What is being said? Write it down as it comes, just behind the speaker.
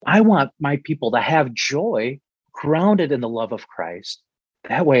I want my people to have joy grounded in the love of Christ.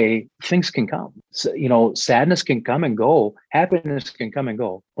 That way things can come. So, sadness can come and go, happiness can come and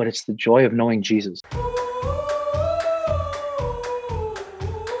go, but it's the joy of knowing Jesus.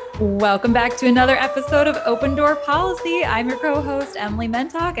 Welcome back to another episode of Open Door Policy. I'm your co-host, Emily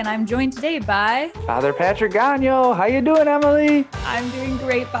Mentok, and I'm joined today by Father Patrick Gagno. How you doing, Emily? I'm doing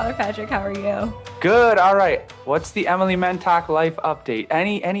great, Father Patrick. How are you? Good. All right. What's the Emily Mentok life update?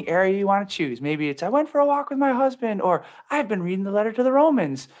 Any area you want to choose? Maybe it's I went for a walk with my husband, or I've been reading the letter to the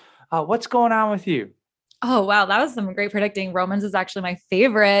Romans. What's going on with you? Oh, wow. That was some great predicting. Romans is actually my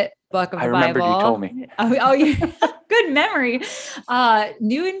favorite book of the Bible. I remembered you told me. Oh, yeah. Good memory.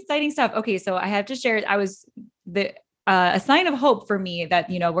 New and exciting stuff. Okay. So I have to share, a sign of hope for me that,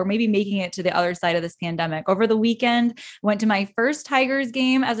 we're maybe making it to the other side of this pandemic. Over the weekend, went to my first Tigers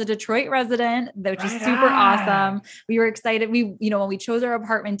game as a Detroit resident, which is super awesome. We were excited. When we chose our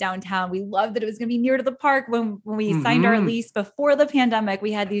apartment downtown, we loved that it was going to be near to the park. When we signed our lease before the pandemic,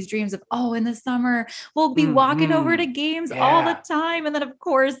 we had these dreams of, in the summer, we'll be walking over to games all the time. And then of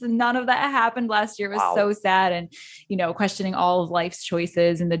course, none of that happened last year. It was so sad. And, questioning all of life's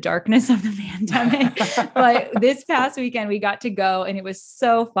choices in the darkness of the pandemic. But this past weekend we got to go and it was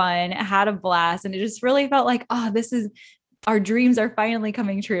so fun. I had a blast and it just really felt like, our dreams are finally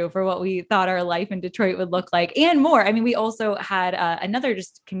coming true for what we thought our life in Detroit would look like and more. I mean, we also had another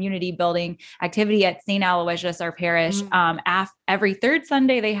just community building activity at St. Aloysius, our parish. Every third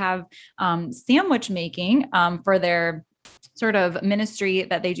Sunday they have sandwich making for their sort of ministry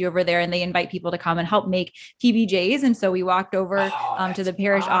that they do over there. And they invite people to come and help make PBJs. And so we walked over to the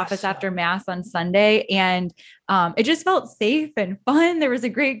parish office after Mass on Sunday and it just felt safe and fun. There was a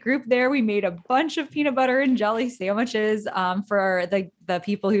great group there. We made a bunch of peanut butter and jelly sandwiches for the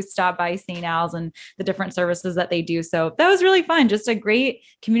people who stopped by St. Al's and the different services that they do. So that was really fun. Just a great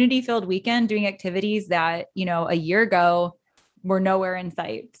community filled weekend doing activities that, a year ago were nowhere in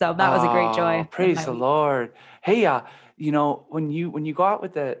sight. So that was a great joy. Praise the Lord. Hey, when you go out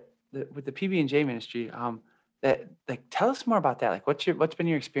with the PB&J ministry, tell us more about that. Like, what's been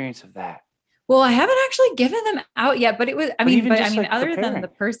your experience of that? Well, I haven't actually given them out yet, but it was, other than the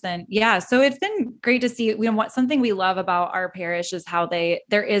person. Yeah. So it's been great to see, something we love about our parish is how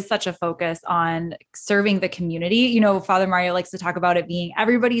there is such a focus on serving the community. Father Mario likes to talk about it being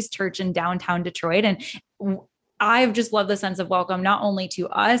everybody's church in downtown Detroit. And I've just loved the sense of welcome, not only to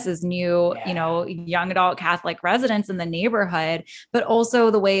us as new, young adult Catholic residents in the neighborhood, but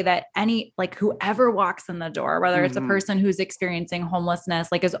also the way that whoever walks in the door, whether it's a person who's experiencing homelessness,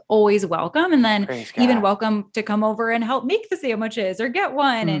 is always welcome. And then even welcome to come over and help make the sandwiches or get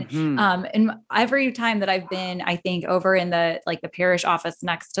one. And every time that I've been, I think over in the parish office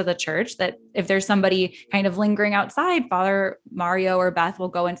next to the church, that if there's somebody kind of lingering outside, Father Mario or Beth will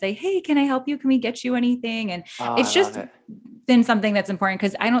go and say, "Hey, can I help you? Can we get you anything?" And it's just been something that's important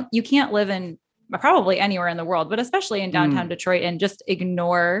because you can't live in probably anywhere in the world, but especially in downtown Detroit and just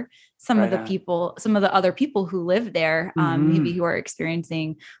ignore some of the other people who live there, maybe who are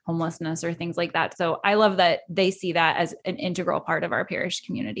experiencing homelessness or things like that. So I love that they see that as an integral part of our parish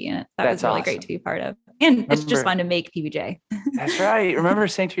community. And that was really great to be part of. And it's just fun to make PBJ. That's right. Remember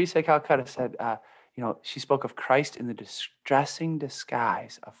St. Teresa of Calcutta said, she spoke of Christ in the distressing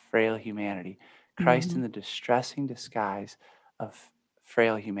disguise of frail humanity. Christ in the distressing disguise of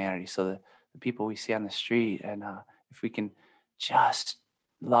frail humanity. So the people we see on the street, and if we can just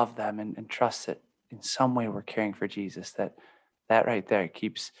love them and trust that in some way we're caring for Jesus, that right there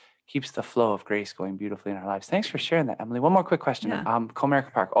keeps the flow of grace going beautifully in our lives. Thanks for sharing that, Emily. One more quick question.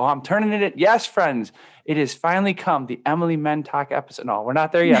 Comerica Park. I'm turning it in. Yes, friends, it has finally come, the Emily Mentok episode. No, we're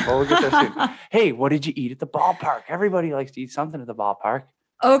not there yet, but we'll get there soon. Hey, what did you eat at the ballpark? Everybody likes to eat something at the ballpark.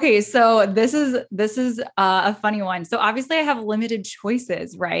 Okay, so this is a funny one. So obviously I have limited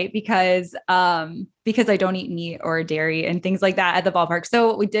choices, right? Because I don't eat meat or dairy and things like that at the ballpark.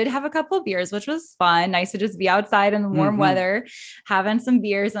 So we did have a couple of beers, which was fun. Nice to just be outside in the warm weather, having some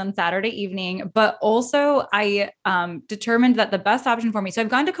beers on Saturday evening. But also I determined that the best option for me. So I've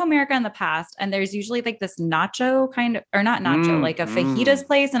gone to Comerica in the past, and there's usually this nacho kind of, or not nacho, a fajitas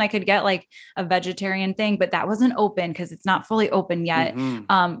place, and I could get a vegetarian thing, but that wasn't open because it's not fully open yet.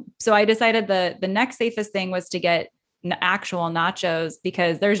 So I decided the next safest thing was to get actual nachos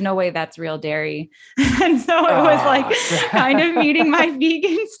because there's no way that's real dairy. And so it was kind of meeting my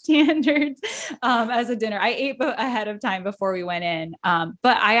vegan standards as a dinner. I ate ahead of time before we went in.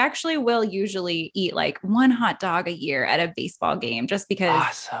 But I actually will usually eat one hot dog a year at a baseball game just because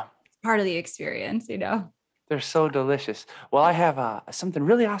it's part of the experience, They're so delicious. Well, I have something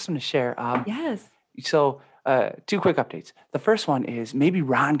really awesome to share. Yes. So two quick updates. The first one is maybe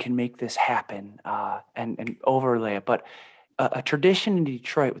Ron can make this happen and overlay it. But a tradition in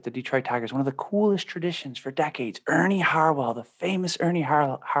Detroit with the Detroit Tigers, one of the coolest traditions for decades, Ernie Harwell, the famous Ernie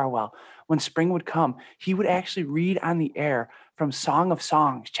Harwell, when spring would come, he would actually read on the air from Song of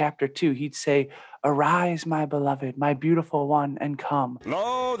Songs, chapter 2. He'd say, "Arise, my beloved, my beautiful one, and come."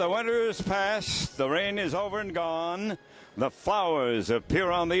 Lo, the winter is past, the rain is over and gone. The flowers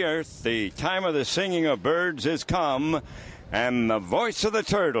appear on the earth, the time of the singing of birds is come, and the voice of the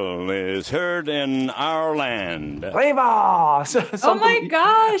turtle is heard in our land. Play ball! Oh my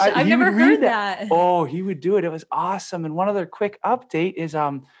gosh, I've never heard that. Oh, he would do it. It was awesome. And one other quick update is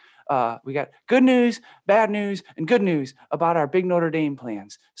we got good news, bad news, and good news about our big Notre Dame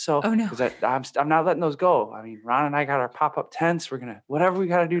plans. So Oh, no. 'cause I'm not letting those go. I mean, Ron and I got our pop-up tents. We're gonna whatever we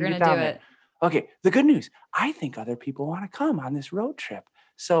gotta do to We're get gonna down do there. it. Okay, the good news. I think other people want to come on this road trip.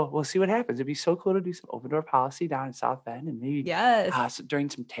 So we'll see what happens. It'd be so cool to do some open door policy down in South Bend and maybe Yes. so during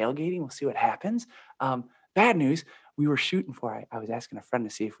some tailgating, we'll see what happens. Bad news, we were shooting for, I was asking a friend to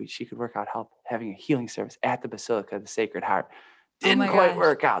see if she could work out help having a healing service at the Basilica of the Sacred Heart. Didn't my quite gosh.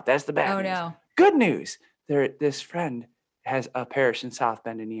 work out. That's the bad Oh news. no. Good news, this friend has a parish in South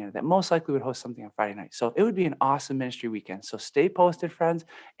Bend, Indiana that most likely would host something on Friday night. So it would be an awesome ministry weekend. So stay posted, friends.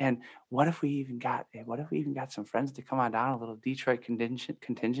 And what if we even got some friends to come on down, a little Detroit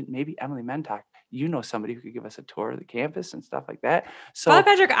contingent, maybe Emily Mentok. You know somebody who could give us a tour of the campus and stuff like that. So Father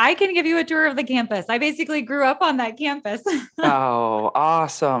Patrick, I can give you a tour of the campus. I basically grew up on that campus. oh,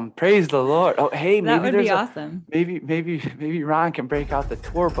 awesome. Praise the Lord. Oh, hey, That maybe would be there's awesome. maybe Ron can break out the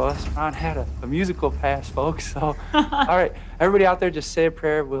tour bus. Ron had a musical pass, folks. So, all right, everybody out there, just say a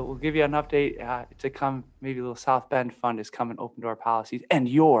prayer. We'll give you an update to come. Maybe a little South Bend fund is coming, open door policies, and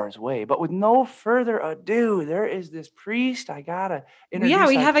yours way. But with no further ado, there is this priest. I gotta introduce. Yeah,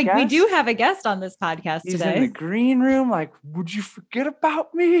 we our do guest. have a guest on this podcast He's today. in the green room. Like, would you forget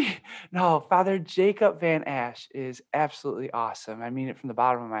about me? No, Father Jacob VanAssche is absolutely awesome. I mean it from the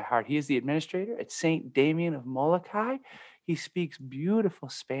bottom of my heart. He is the administrator at St. Damien of Molokai. He speaks beautiful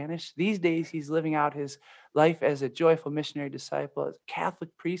Spanish. These days, he's living out his life as a joyful missionary disciple, as a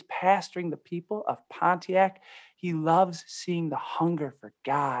Catholic priest, pastoring the people of Pontiac. He loves seeing the hunger for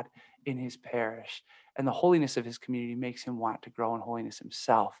God in his parish, and the holiness of his community makes him want to grow in holiness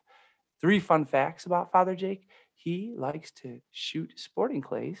himself. 3 fun facts about Father Jake. He likes to shoot sporting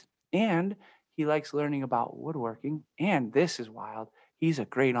clays, and he likes learning about woodworking. And this is wild. He's a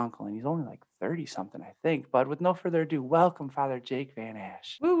great uncle, and he's only like 30 something, I think. But with no further ado, welcome Father Jake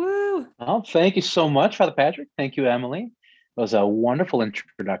VanAssche. Woo woo. Well, thank you so much, Father Patrick. Thank you, Emily. It was a wonderful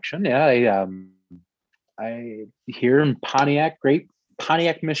introduction. Yeah, I here in Pontiac, great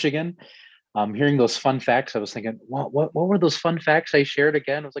Pontiac, Michigan. Hearing those fun facts, I was thinking, what were those fun facts I shared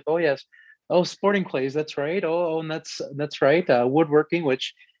again? I was like, oh yes, oh sporting clays, that's right. Oh, and that's right. Woodworking,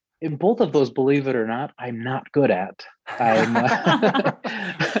 which in both of those, believe it or not, I'm not good at. I'm.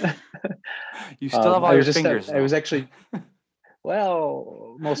 You still have all your fingers. I was actually,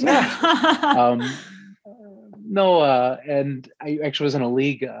 well, most of them. No, and I actually was in a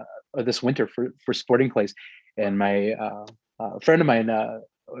league this winter for sporting clays, and my friend of mine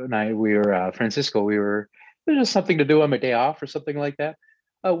and I, we were Francisco. It was just something to do on my day off or something like that.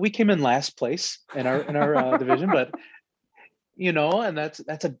 We came in last place in our division, but and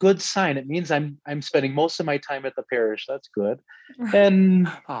that's a good sign. It means I'm spending most of my time at the parish. That's good.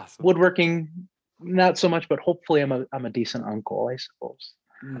 And awesome. Woodworking, not so much, but hopefully I'm a decent uncle, I suppose.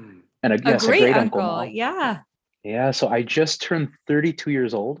 Mm. And a great uncle. now. Yeah. So I just turned 32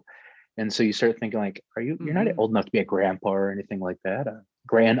 years old. And so you start thinking like, you're not old enough to be a grandpa or anything like that, a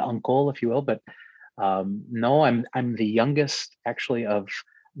grand uncle, if you will. But no, I'm the youngest actually of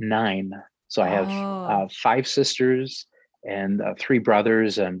 9. So I have 5 sisters and 3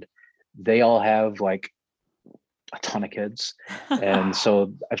 brothers, and they all have like a ton of kids. And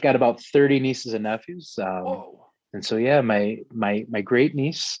so I've got about 30 nieces and nephews. And so, yeah, my great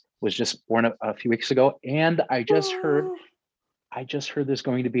niece was just born a few weeks ago. And I just heard there's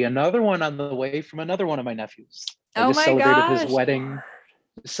going to be another one on the way from another one of my nephews. I just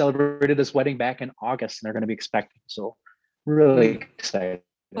celebrated his wedding back in August, and they're going to be expecting. So really excited.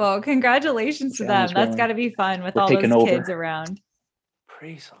 Well, congratulations to them. That's got to be fun with all those kids around.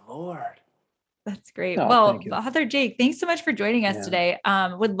 Praise the Lord. That's great. Well, Father Jake, thanks so much for joining us today.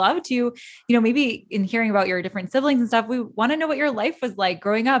 Would love to, maybe in hearing about your different siblings and stuff, we want to know what your life was like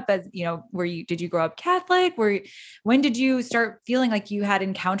growing up as, did you grow up Catholic? When did you start feeling like you had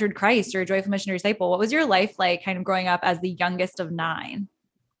encountered Christ or a joyful missionary disciple? What was your life like kind of growing up as the youngest of 9?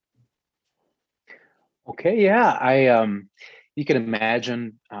 Okay. Yeah. you can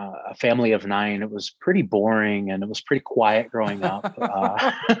imagine a family of 9. It was pretty boring and it was pretty quiet growing up.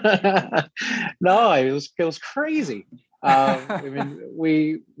 No, it was crazy. I mean,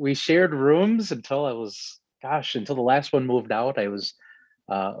 we shared rooms until until the last one moved out. I was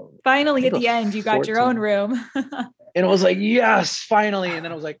I Finally, think at it was the end, you got your own 14. room. And it was like, yes, finally. And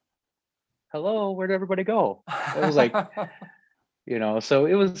then I was like, hello, where'd everybody go? It was like, so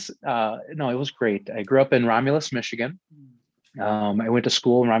it was no, it was great. I grew up in Romulus, Michigan. I went to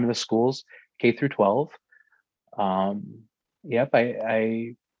school in Romulus schools, K through 12. Yep,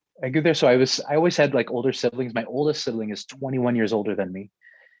 I grew there. So I always had like older siblings. My oldest sibling is 21 years older than me.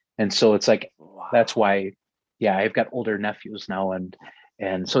 And so it's like, that's why, yeah, I've got older nephews now. And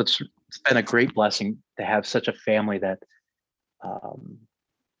so it's been a great blessing to have such a family that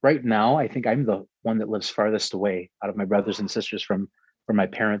right now, I think I'm the one that lives farthest away out of my brothers and sisters from my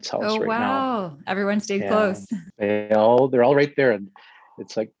parents' house right now. Wow. Everyone stayed Yeah. close. They're all right there. And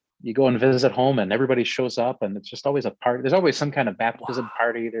it's like you go and visit home and everybody shows up and it's just always a party. There's always some kind of baptism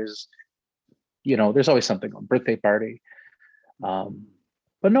party. There's always something, a birthday party.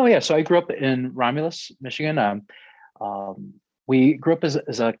 But no, yeah. So I grew up in Romulus, Michigan. We grew up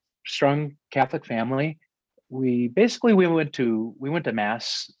as a strong Catholic family. We went to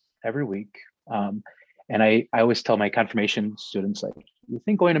mass every week. And I always tell my confirmation students, like, you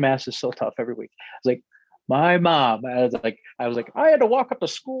think going to mass is so tough every week? I was like, my mom, I was like, I had to walk up to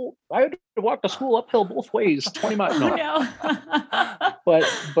school. I had to walk to school uphill both ways, 20 miles. Oh, no.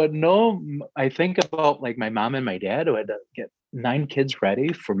 But no, I think about like my mom and my dad who had to get 9 kids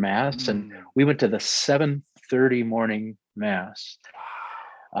ready for mass. And we went to the 7:30 morning mass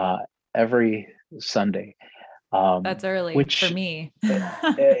every Sunday. That's early for me.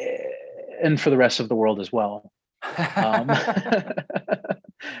 And for the rest of the world as well.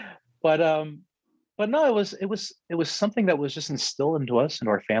 But no, it was something that was just instilled into us and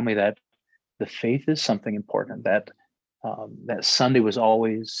our family, that the faith is something important, that that Sunday was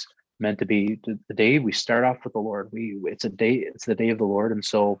always meant to be the day we start off with the Lord. It's the day of the Lord. And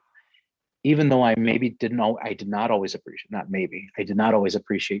so even though I did not always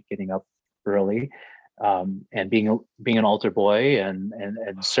appreciate getting up early, and being an altar boy and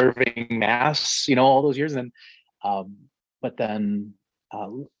serving mass, all those years. And but then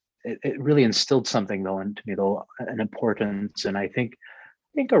it really instilled something though into me, though, an importance, and I think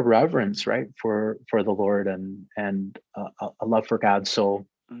a reverence, right, for the Lord and a love for God. So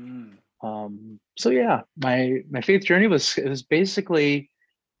so yeah, my faith journey was basically,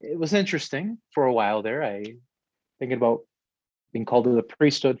 it was interesting for a while there. I thinking about being called to the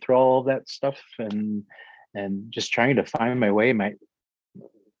priesthood through all of that stuff, and just trying to find my way, my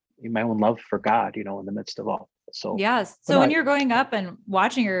own love for God, in the midst of all. So yes. So when you're growing up and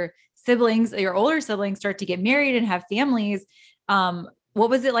watching your older siblings start to get married and have families, what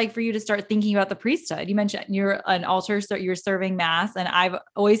was it like for you to start thinking about the priesthood? You mentioned you're an altar, so you're serving mass. And I've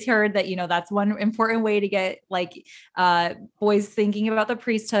always heard that, that's one important way to get boys thinking about the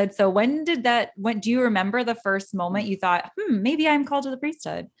priesthood. So when do you remember the first moment you thought, maybe I'm called to the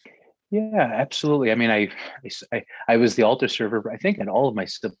priesthood? Yeah, absolutely. I mean, I was the altar server, I think, at all of my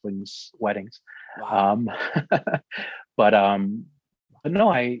siblings' weddings. Wow. But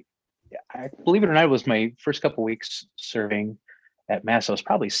no, I believe it or not, it was my first couple of weeks serving at mass. I was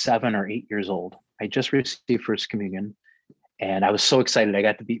probably 7 or 8 years old. I just received first communion, and I was so excited.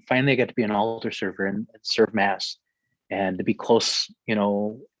 Finally I got to be an altar server and serve mass, and to be close, at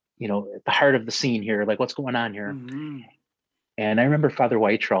the heart of the scene here, like what's going on here. Mm-hmm. And I remember Father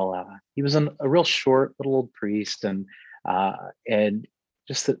Whitetraw. He was a real short little old priest, and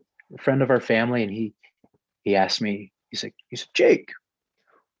just a friend of our family. And he asked me, he said, Jake,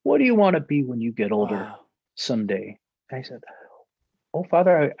 what do you want to be when you get older someday? And I said, oh,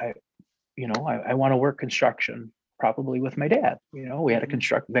 Father, I want to work construction, probably with my dad. We had a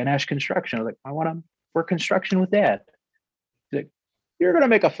VanAssche construction. I was like, I want to work construction with Dad. He's like, you're going to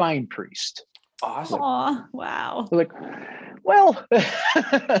make a fine priest. Awesome. Aw, wow. I was like, well,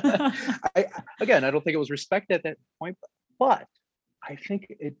 I don't think it was respect at that point, but I think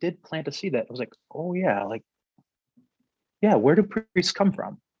it did plant a seed that I was like, oh yeah, where do priests come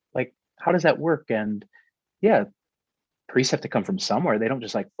from? Like, how does that work? And yeah, priests have to come from somewhere. They don't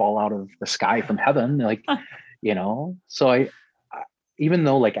just fall out of the sky from heaven, so I even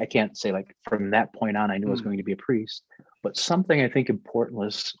though I can't say from that point on I knew I was going to be a priest, but something I think important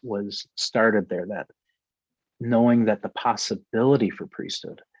was started there, that knowing that the possibility for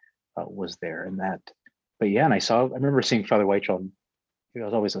priesthood was there, and that. But yeah, and I remember seeing Father Whitetraw. He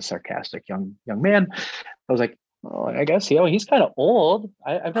was always a sarcastic young man. I was like, oh, I guess he's kind of old.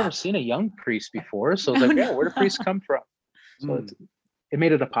 I've never seen a young priest before, so I was like, yeah, where do priests come from? So it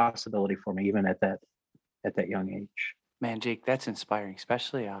made it a possibility for me even at that young age. Man, Jake, that's inspiring,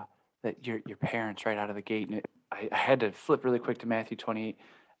 especially that your parents right out of the gate. And I had to flip really quick to Matthew 28.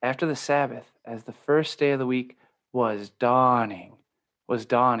 After the Sabbath, as the first day of the week was dawning,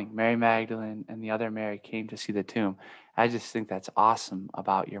 Mary Magdalene and the other Mary came to see the tomb. I just think that's awesome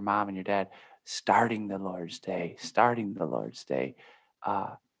about your mom and your dad starting the Lord's Day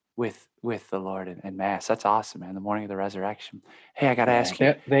with the Lord and Mass. That's awesome, man. The morning of the resurrection. Hey, I got to ask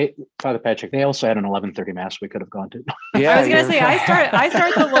you. They Father Patrick, they also had an 11:30 Mass we could have gone to. Yeah, I was gonna say I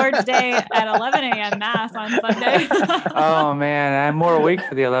start the Lord's Day at 11 a.m. Mass on Sunday. Oh man, I'm more awake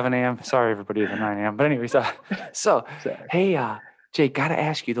for the 11 a.m. Sorry, everybody, the 9 a.m. But anyways, so hey, Jake, gotta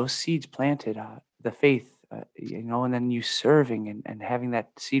ask you, those seeds planted, the faith, and then you serving and having that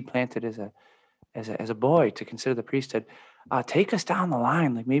seed planted as a boy to consider the priesthood. Take us down the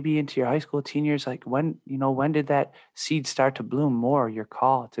line, like maybe into your high school, teen years. Like when did that seed start to bloom more? Your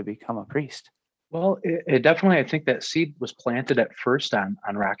call to become a priest. Well, it definitely, I think that seed was planted at first on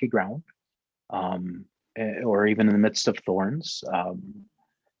rocky ground, or even in the midst of thorns,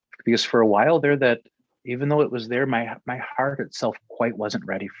 because for a while there, that even though it was there, my heart itself quite wasn't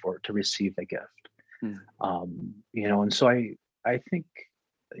ready to receive the gift. And so I think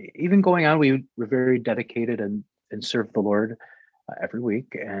even going on, we were very dedicated and served the Lord every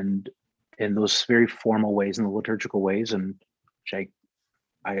week, and in those very formal ways, in the liturgical ways, and which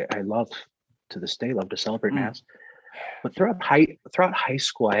I love to this day, love to celebrate Mass. But throughout high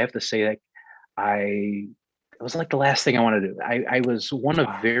school, I have to say that it was like the last thing I wanted to do. I was one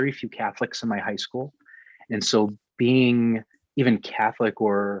of very few Catholics in my high school, and so being even Catholic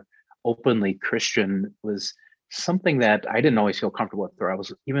or openly Christian was something that I didn't always feel comfortable with. Or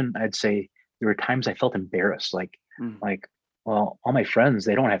I'd say there were times I felt embarrassed, like, well, all my friends,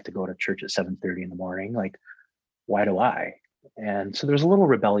 they don't have to go to church at 7:30 in the morning. Like, why do I? And so there's a little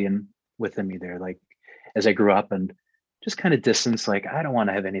rebellion within me there, like as I grew up, and just kind of distance, like, I don't want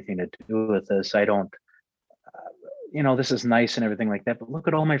to have anything to do with this. I don't, this is nice and everything like that, but look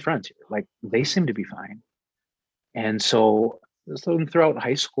at all my friends here. Like, they seem to be fine. And so throughout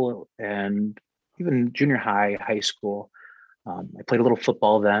high school and even junior high school, I played a little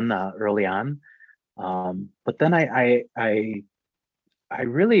football then, early on. But then I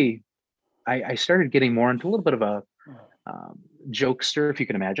started getting more into a little bit of a jokester, if you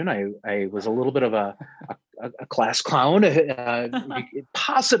can imagine. I was a little bit of a class clown, you could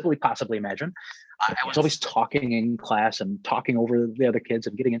possibly imagine. I was always talking in class and talking over the other kids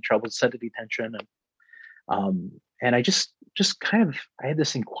and getting in trouble, sent to detention, and I just kind of, I had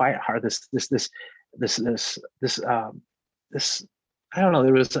this in quiet heart, this I don't know,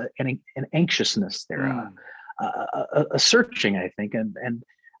 there was an anxiousness there, a searching, I think, and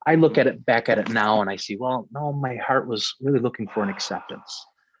I look back at it now, and I see, well, no, my heart was really looking for an acceptance,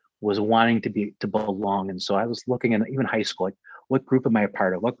 was wanting to belong. And so I was looking at even high school, like, what group am I a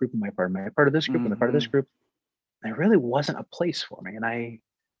part of? What group am I a part of? Am I a part of this group? Am I a part of this group? And there really wasn't a place for me. And I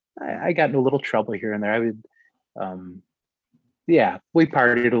got into a little trouble here and there. I would, we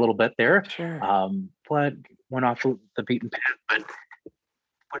partied a little bit there, Sure. but went off the beaten path. But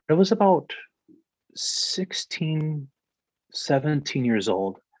when I was about 16, 17 years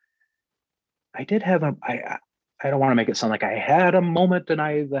old, I did have I don't want to make it sound like I had a moment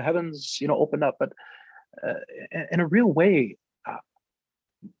and the heavens, opened up, but in a real way,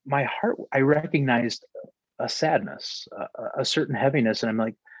 my heart, I recognized a sadness, a certain heaviness. And I'm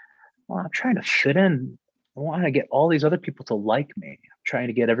like, well, I'm trying to fit in. I want to get all these other people to like me. I'm trying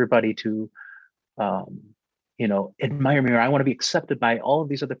to get everybody to, admire me, or I want to be accepted by all of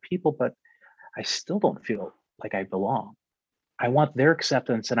these other people, but I still don't feel like I belong. I want their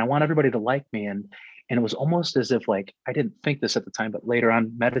acceptance and I want everybody to like me. And it was almost as if, like, I didn't think this at the time, but later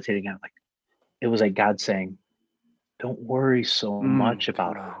on meditating on it, like, it was like God saying, don't worry so much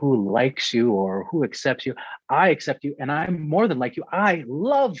about who likes you or who accepts you. I accept you, and I'm more than like you. I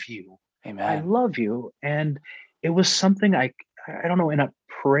love you. Amen. I love you. And it was something I don't know, in a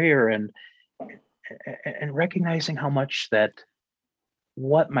prayer and recognizing how much that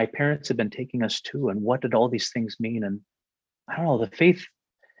what my parents had been taking us to, and what did all these things mean. And I don't know, the faith,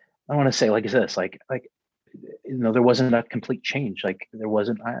 I want to say like this, like, there wasn't a complete change. Like, there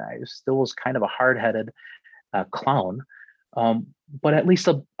wasn't, I still was kind of a hard-headed clown, but at least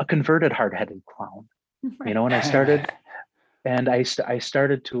a converted hard-headed clown, and I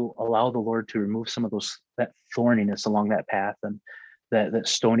started to allow the Lord to remove some of that thorniness along that path, and that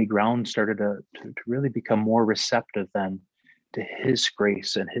stony ground started to really become more receptive then to His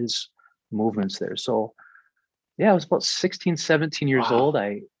grace and His movements there. So I was about 16, 17 years old.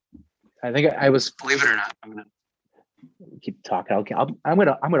 I think I was, believe it or not, I'm going to keep talking. Okay, I'm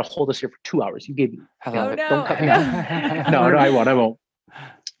gonna hold this here for 2 hours. You gave me. I love it. Don't cut me off. No, I won't.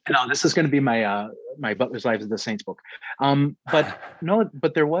 No, this is going to be my my Butler's Lives of the Saints book. But no,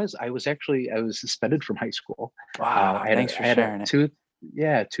 but I was suspended from high school. Wow. Thanks for sharing it.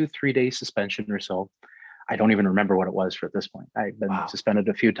 2-3 day suspension or so. I don't even remember what it was at this point. I've been suspended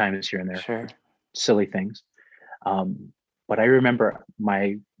a few times here and there. Sure. Silly things. But I remember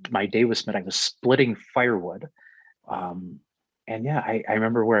my day was spent, I was splitting firewood. And yeah, I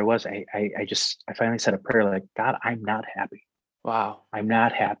remember where I was. I finally said a prayer like, God, I'm not happy. Wow. I'm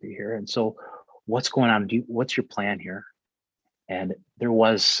not happy here. And so what's going on? What's your plan here? And there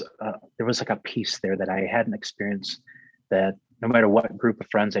was like a peace there that I hadn't experienced, that no matter what group of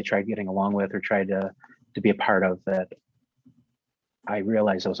friends I tried getting along with or tried to be a part of, that I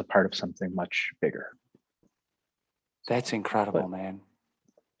realized I was a part of something much bigger. That's incredible, man.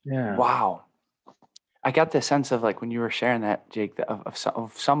 Yeah. Wow. I got the sense of, like, when you were sharing that, Jake,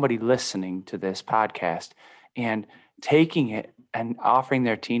 of somebody listening to this podcast and taking it and offering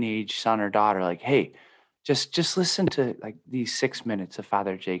their teenage son or daughter, like, hey, just listen to like these 6 minutes of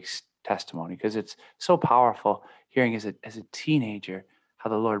Father Jake's testimony, because it's so powerful hearing as a teenager how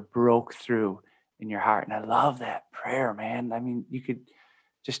the Lord broke through in your heart. And I love that prayer, man. I mean, you could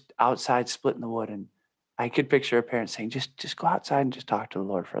just outside splitting the wood, and I could picture a parent saying, just go outside and just talk to the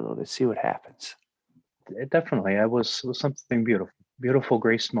Lord for a little bit, see what happens. It definitely, it was something beautiful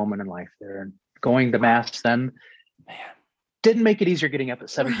grace moment in life there. And going to mass then, man, didn't make it easier getting up at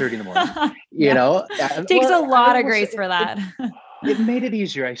 7:30 in the morning. You know, takes a lot of grace for that. It made it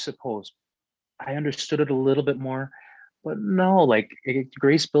easier, I suppose. I understood it a little bit more, but no, like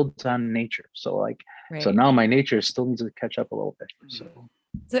grace builds on nature. So like, so now my nature still needs to catch up a little bit. So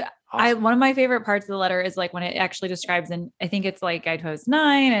awesome. One of my favorite parts of the letter is like when it actually describes, and I think it's like Guidepost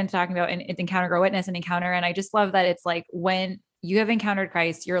 9 and talking about it's encounter, grow, witness, and encounter. And I just love that it's like, when you have encountered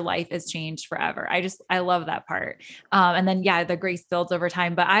Christ, your life is changed forever. I love that part. And then, the grace builds over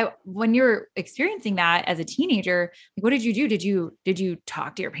time. But when you're experiencing that as a teenager, like, what did you do? Did you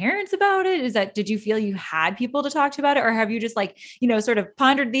talk to your parents about it? Did you feel you had people to talk to about it? Or have you just like, sort of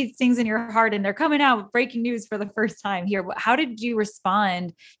pondered these things in your heart and they're coming out, breaking news for the first time here? How did you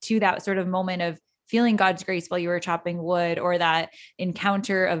respond to that sort of moment of feeling God's grace while you were chopping wood, or that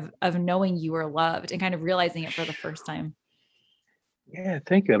encounter of knowing you were loved and kind of realizing it for the first time? Yeah,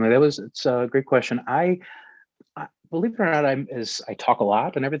 thank you. I mean, it's a great question. I believe it or not, I talk a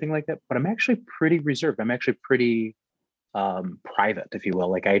lot and everything like that, but I'm actually pretty reserved. I'm actually pretty private, if you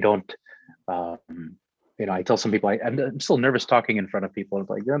will. Like, I don't, I tell some people I'm still nervous talking in front of people. It's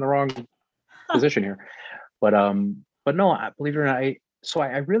like, you're in the wrong position here. But no, I believe it or not,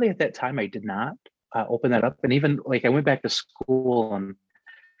 I really at that time I did not open that up. And even like I went back to school and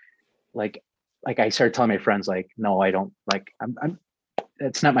like I started telling my friends, like, no, I don't, like, I'm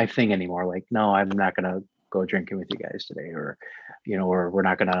it's not my thing anymore. Like, no, I'm not going to go drinking with you guys today, or, or we're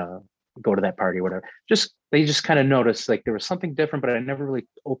not going to go to that party or whatever. They just kind of noticed like there was something different, but I never really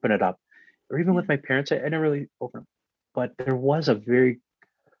opened it up. Or even with my parents, I never really opened it. But there was a very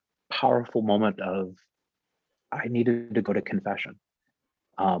powerful moment of, I needed to go to confession.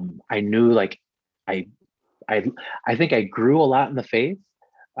 I knew like, I think I grew a lot in the faith.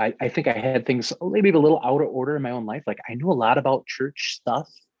 I think I had things maybe a little out of order in my own life. Like, I knew a lot about church stuff.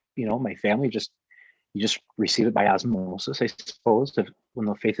 My family you just receive it by osmosis, I suppose, when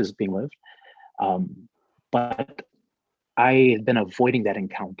the faith is being lived. But I had been avoiding that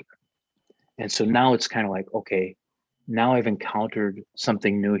encounter. And so now it's kind of like, okay, now I've encountered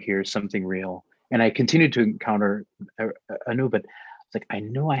something new here, something real. And I continued to encounter a new, but it's like, I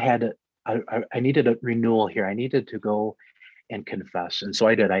knew I needed a renewal here. I needed to go and confess. And so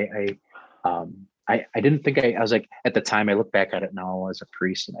I did. I didn't think I was like, at the time, I look back at it now as a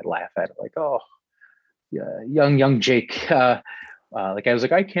priest and I laugh at it like, oh yeah, young Jake. Like, I was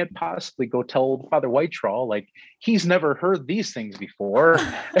like, I can't possibly go tell old Father Whitetraw, like, he's never heard these things before.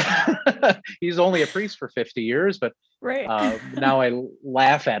 He's only a priest for 50 years, but now I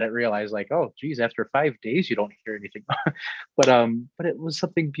laugh at it, realize like, oh geez, after 5 days, you don't hear anything. But it was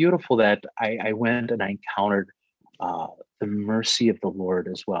something beautiful that I went and I encountered the mercy of the Lord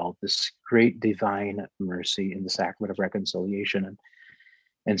as well, this great divine mercy in the sacrament of reconciliation.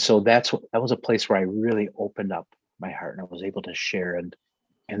 And so that was a place where I really opened up my heart and I was able to share, and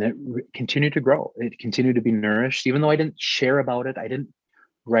it continued to grow. It continued to be nourished, even though I didn't share about it. I didn't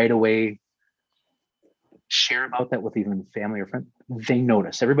right away share about that with even family or friends. They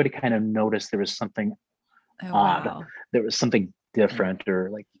noticed. Everybody kind of noticed there was something odd. Wow. There was something different,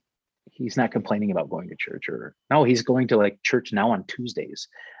 or like, he's not complaining about going to church, or no, he's going to like church now on Tuesdays.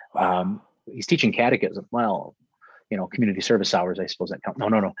 Wow. He's teaching catechism. Well, community service hours, I suppose that count.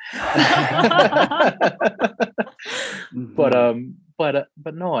 No.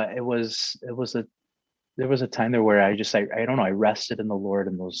 But no, there was a time there where I don't know, I rested in the Lord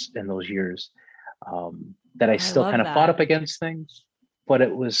in those years, that I still kind of fought up against things, but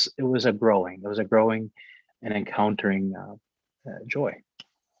it was a growing and encountering joy,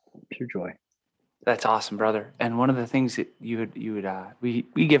 pure joy. That's awesome, brother. And one of the things that we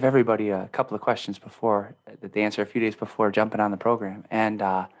give everybody a couple of questions before that they answer a few days before jumping on the program. And,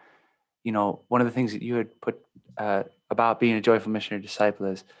 one of the things that you had put about being a joyful missionary disciple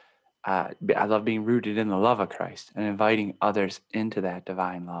is, I love being rooted in the love of Christ and inviting others into that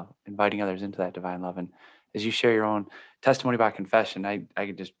divine love. And as you share your own testimony about confession, I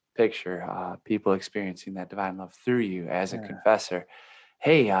could just picture people experiencing that divine love through you as a confessor.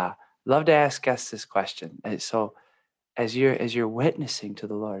 Hey, love to ask guests this question. So, as you're witnessing to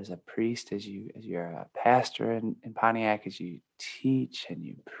the Lord as a priest, as you're a pastor in Pontiac, as you teach and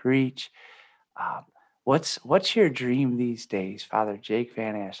you preach, what's your dream these days, Father Jake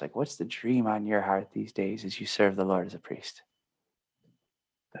VanAssche? Like, what's the dream on your heart these days as you serve the Lord as a priest?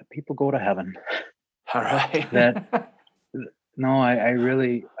 That people go to heaven. All right. No, I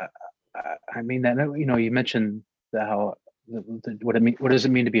really, I mean that. You mentioned how. What does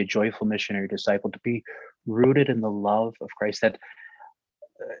it mean to be a joyful missionary disciple? To be rooted in the love of Christ. That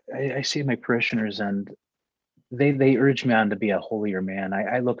I see my parishioners, and they urge me on to be a holier man.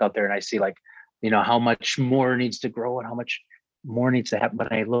 I look out there and I see, like, how much more needs to grow and how much more needs to happen.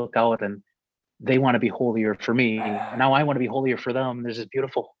 But I look out and they want to be holier for me, and now I want to be holier for them. There's this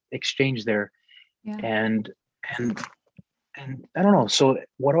beautiful exchange there, and I don't know. So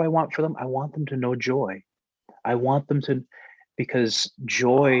what do I want for them? I want them to know joy. I want them to, because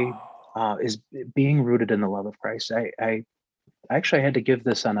joy is being rooted in the love of Christ. I actually had to give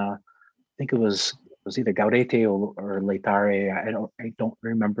this on I think it was either Gaudete or Laetare. I don't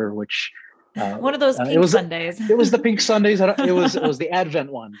remember which. One of those pink Sundays. It was the pink Sundays. It was the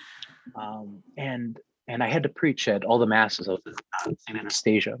Advent one, and I had to preach at all the masses of St.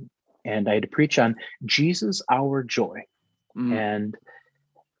 Anastasia, and I had to preach on Jesus, our joy. And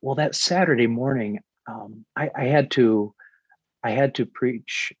well, that Saturday morning, I had to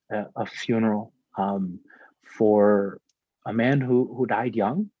preach a funeral for a man who died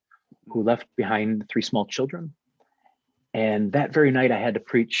young, who left behind 3 small children. And that very night I had to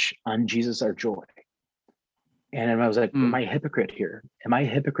preach on Jesus, our joy. And I was like, am I a hypocrite here? Am I a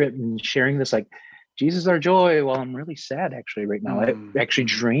hypocrite in sharing this? Like, Jesus, our joy. Well, I'm really sad actually right now. It actually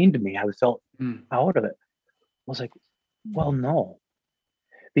drained me. I felt out of it. I was like, well, no,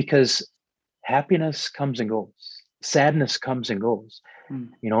 because happiness comes and goes. Sadness comes and goes,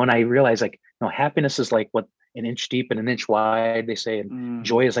 and I realized, like, happiness is like what, an inch deep and an inch wide, they say, and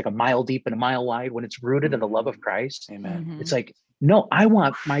joy is like a mile deep and a mile wide when it's rooted in the love of Christ. Amen. It's like, no, I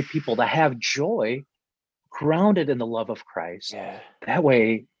want my people to have joy grounded in the love of Christ. That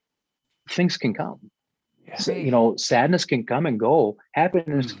way things can come. So, sadness can come and go,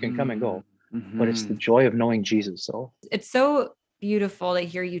 happiness can come and go, but it's the joy of knowing Jesus. So it's so beautiful to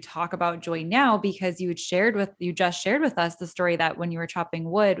hear you talk about joy now, because you just shared with us the story that when you were chopping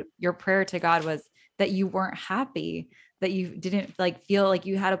wood, your prayer to God was that you weren't happy, that you didn't feel like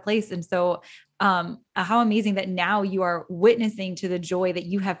you had a place. And so how amazing that now you are witnessing to the joy that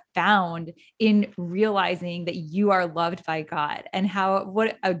you have found in realizing that you are loved by God, and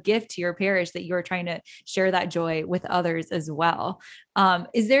what a gift to your parish that you're trying to share that joy with others as well.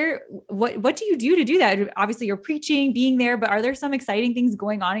 What do you do to do that? Obviously you're preaching, being there, but are there some exciting things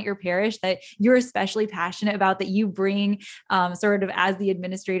going on at your parish that you're especially passionate about, that you bring sort of as the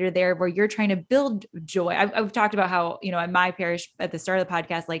administrator there, where you're trying to build joy? I've talked about how, at my parish at the start of the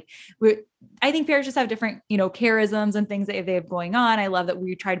podcast, I think parishes have different, charisms and things that they have going on. I love that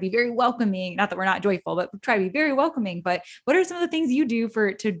we try to be very welcoming, not that we're not joyful, but we try to be very welcoming. But what are some of the things you do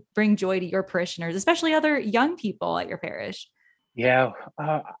to bring joy to your parishioners, especially other young people at your parish? Yeah,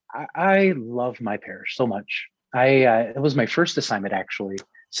 I love my parish so much. It was my first assignment actually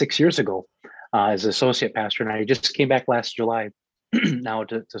 6 years ago as associate pastor, and I just came back last July now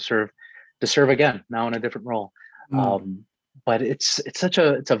to serve again, now in a different role. But it's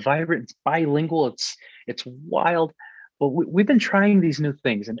a vibrant, it's bilingual, it's wild. But we've been trying these new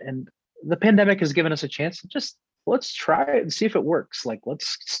things, and the pandemic has given us a chance to just let's try it and see if it works. Like,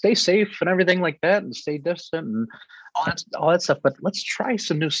 let's stay safe and everything like that, and stay distant and all that stuff. But let's try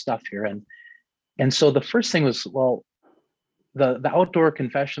some new stuff here. And so the first thing was, well, the outdoor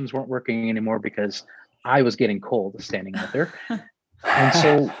confessions weren't working anymore because I was getting cold standing out there. And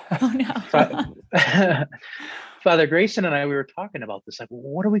so Father Grayson and I, we were talking about this, like,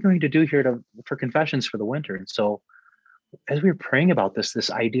 what are we going to do here for confessions for the winter? And so as we were praying about this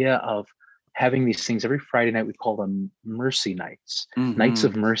idea of having these things every Friday night, we call them mercy nights, nights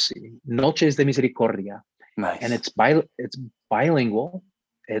of mercy, noches de misericordia. Nice. And it's bilingual.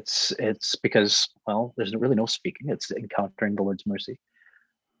 It's because, well, there's really no speaking. It's encountering the Lord's mercy.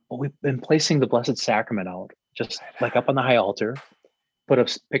 But we've been placing the Blessed Sacrament out, just like up on the high altar, put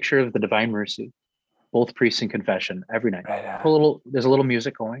a picture of the Divine Mercy, both priests in confession every night. There's a little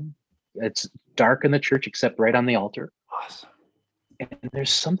music going. It's dark in the church, except right on the altar. Awesome. And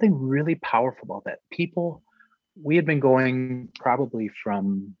there's something really powerful about that. We had been going probably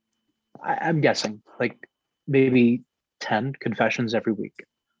from, I'm guessing, like maybe 10 confessions every week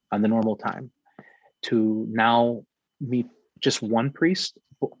on the normal time, to now meet just one priest.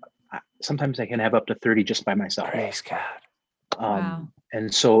 Sometimes I can have up to 30 just by myself. Praise God. Wow.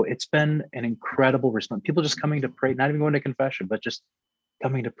 And so it's been an incredible response. People just coming to pray, not even going to confession, but just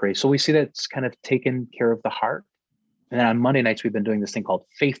coming to pray. So we see that it's kind of taken care of the heart. And then on Monday nights, we've been doing this thing called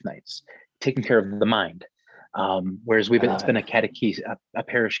faith nights, taking care of the mind. Whereas it's been a catechesis, a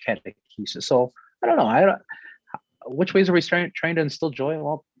parish catechesis. So I don't know. Which ways are we trying to instill joy?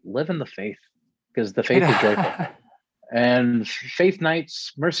 Well, live in the faith, because the faith is joyful. And faith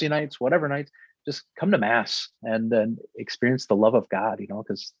nights, mercy nights, whatever nights, just come to Mass and then experience the love of God,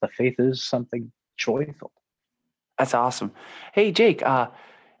 because the faith is something joyful. That's awesome. Hey, Jake,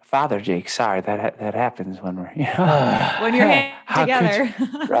 Father Jake, sorry, that happens when we're, when you're together.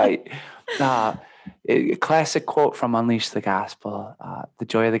 Right. A classic quote from Unleash the Gospel, The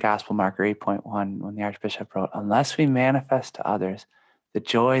Joy of the Gospel, marker 8.1, when the Archbishop wrote, "Unless we manifest to others the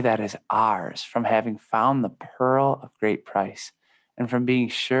joy that is ours from having found the pearl of great price and from being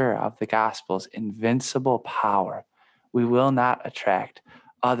sure of the gospel's invincible power, we will not attract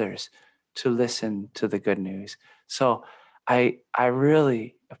others to listen to the good news." So I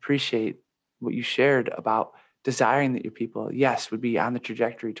really appreciate what you shared about desiring that your people, yes, would be on the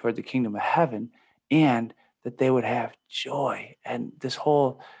trajectory toward the kingdom of heaven, and that they would have joy. And this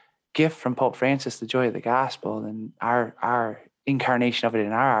whole gift from Pope Francis, the joy of the gospel, and our incarnation of it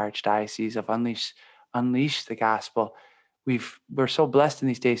in our archdiocese of unleash the gospel. We're so blessed in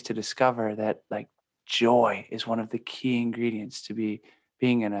these days to discover that, like, joy is one of the key ingredients to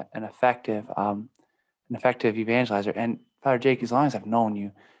being an effective evangelizer. And Father Jake, as long as I've known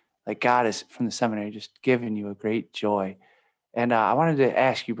you, like, God is, from the seminary, just given you a great joy. And I wanted to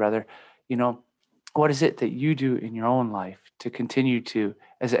ask you, brother, what is it that you do in your own life to continue to,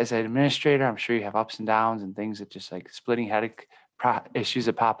 as an administrator? I'm sure you have ups and downs and things that just, like, splitting headache issues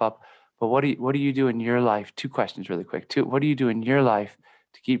that pop up. But what do you do in your life? 2 questions really quick. What do you do in your life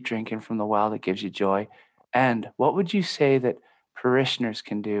to keep drinking from the well that gives you joy? And what would you say that parishioners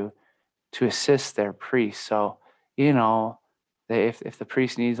can do to assist their priest? So, if the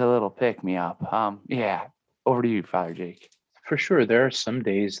priest needs a little pick me up, over to you, Father Jake. For sure. There are some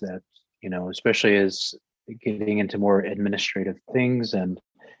days that, especially as getting into more administrative things, and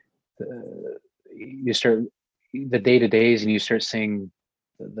you start the day-to-days and you start seeing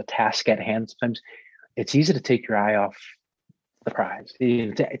the task at hand. Sometimes it's easy to take your eye off the prize.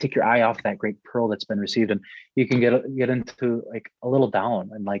 You take your eye off that great pearl that's been received, and you can get into, like, a little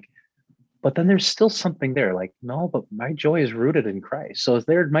down, and, like, but then there's still something there. Like, no, but my joy is rooted in Christ. So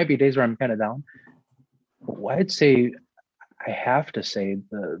there might be days where I'm kind of down. I'd say, I have to say,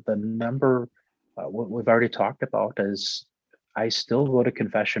 the number, what we've already talked about, is I still go to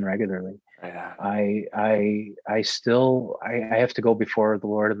confession regularly. Right. I have to go before the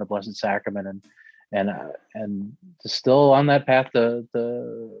Lord in the Blessed Sacrament, and still on that path to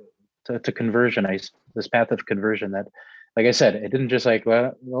conversion. This path of conversion that, like I said, it didn't just like,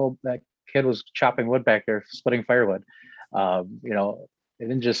 well, that kid was chopping wood back there, splitting firewood. It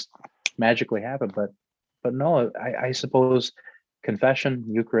didn't just magically happen, but no, I suppose confession,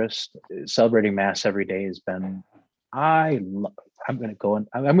 Eucharist, celebrating Mass every day has been, I'm going to go and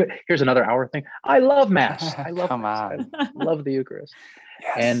here's another hour thing. I love Mass. I love Mass. I love the Eucharist.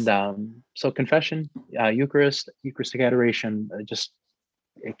 Yes. And so confession, Eucharistic adoration,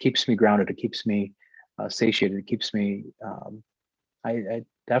 it keeps me grounded. It keeps me satiated. It keeps me, I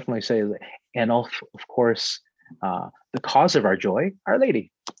definitely say that. And of course, the cause of our joy, Our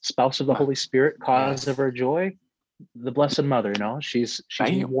Lady, spouse of the Holy Spirit, cause of our joy, the Blessed Mother. She's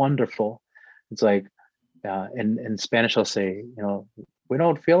wonderful. It's like, in Spanish, I'll say, we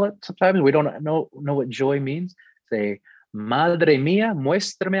don't feel it sometimes. We don't know what joy means. Say, Madre mía,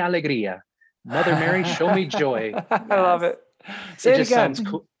 muéstrame alegría. Mother Mary, show me joy. I love it. Say it just again. Sounds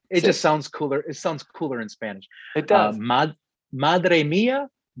cool. It just sounds cooler. It sounds cooler in Spanish. It does. Madre mía,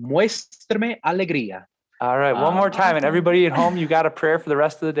 muéstrame alegría. All right, one more time. And everybody at home, you got a prayer for the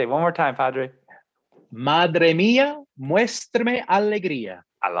rest of the day. One more time, Padre. Madre mía, muéstrame alegría.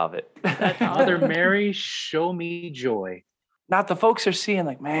 I love it. Mother Mary, show me joy. Now, the folks are seeing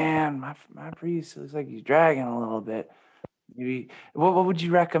like, man, my priest looks like he's dragging a little bit. Maybe what would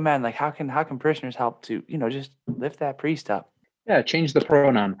you recommend? Like, how can parishioners help to, just lift that priest up? Yeah, change the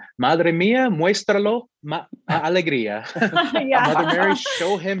pronoun. Madre mía, muéstralo alegría. Yeah. Mother Mary,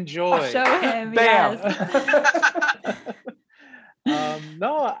 show him joy. Show him. Bam. Yes.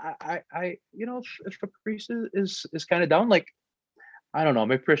 No, I if a priest is kind of down, like, I don't know,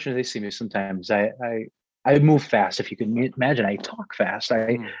 my parishioners, they see me sometimes. I move fast. If you can imagine, I talk fast.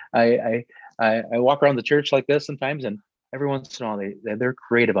 I walk around the church like this sometimes, and every once in a while they're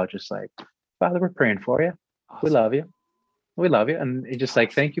great about just like, Father, we're praying for you. Awesome. We love you. We love you. And it's just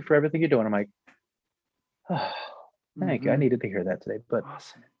like, thank you for everything you're doing. I'm like, oh, thank you. I needed to hear that today. But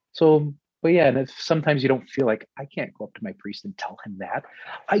awesome. But yeah, and if sometimes you don't feel like, I can't go up to my priest and tell him that.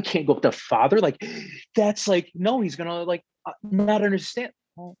 I can't go up to Father. Like, that's like, no, he's going to like not understand.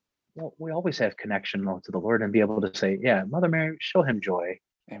 Well, we always have connection to the Lord and be able to say, yeah, Mother Mary, show him joy.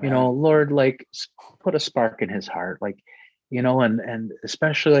 Amen. Lord, like, put a spark in his heart. Like, and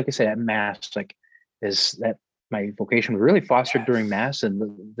especially, like I say, at Mass, like, is that my vocation was really fostered during Mass and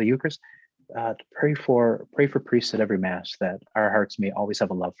the Eucharist. To pray for priests at every Mass, that our hearts may always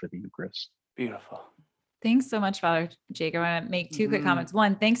have a love for the Eucharist. Beautiful. Thanks so much, Father Jake. I want to make two quick comments.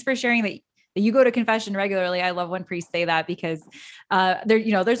 One, thanks for sharing that you go to confession regularly. I love when priests say that, because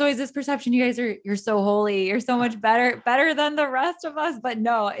there's always this perception you guys you're so holy, you're so much better than the rest of us. But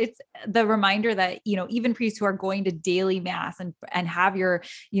no, it's the reminder that, even priests who are going to daily Mass and have your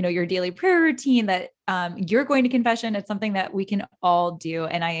daily prayer routine, that you're going to confession. It's something that we can all do.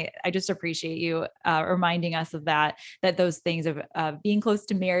 And I just appreciate you reminding us of that those things of being close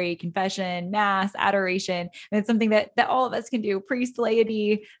to Mary, confession, Mass, adoration, and it's something that all of us can do, priest,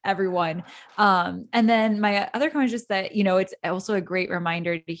 laity, everyone. And then my other comment is just that, it's also a great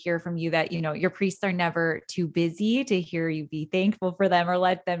reminder to hear from you that, your priests are never too busy to hear you be thankful for them or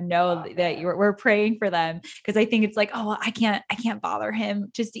let them know that we're praying for them. Cause I think it's like, oh, I can't bother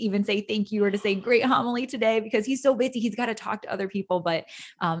him just to even say thank you or to say great homily today because he's so busy. He's got to talk to other people, but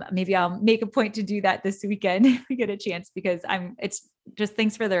maybe I'll make a point to do that this weekend if we get a chance, because it's just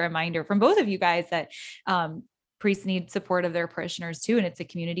thanks for the reminder from both of you guys that priests need support of their parishioners too. And it's a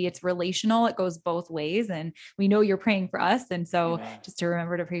community, it's relational. It goes both ways. And we know you're praying for us. And so just to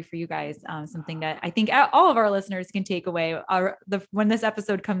remember to pray for you guys, something that I think all of our listeners can take away. When this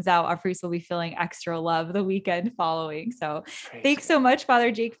episode comes out, our priests will be feeling extra love the weekend following. So thanks so much,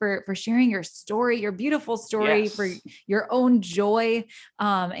 Father Jake, for sharing your story, your beautiful story, for your own joy,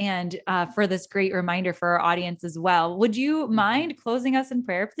 and for this great reminder for our audience as well. Would you mind closing us in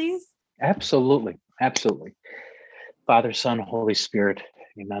prayer, please? Absolutely. Absolutely. Father, Son, Holy Spirit.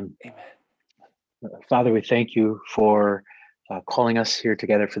 Amen. Amen. Father, we thank you for calling us here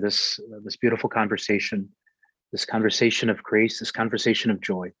together for this beautiful conversation, this conversation of grace, this conversation of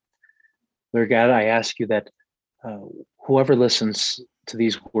joy. Lord God, I ask you that whoever listens to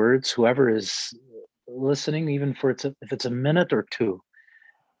these words, whoever is listening, even if it's a minute or two,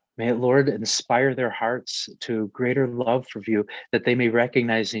 may it, Lord, inspire their hearts to greater love for you, that they may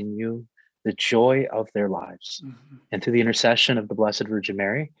recognize in you the joy of their lives. And through the intercession of the Blessed Virgin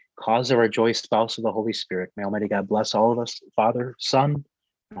Mary, cause of our joy, spouse of the Holy Spirit, may Almighty God bless all of us, Father, Son,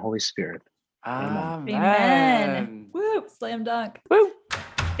 and Holy Spirit. Amen. Amen. Woo, slam dunk. Woo.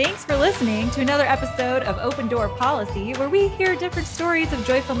 Thanks for listening to another episode of Open Door Policy, where we hear different stories of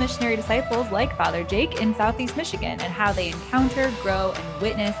joyful missionary disciples like Father Jake in Southeast Michigan and how they encounter, grow, and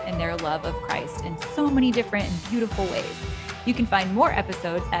witness in their love of Christ in so many different and beautiful ways. You can find more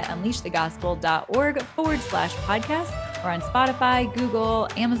episodes at unleashthegospel.org/podcast or on Spotify, Google,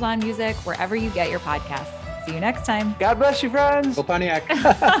 Amazon Music, wherever you get your podcasts. See you next time. God bless you, friends. Go Pontiac.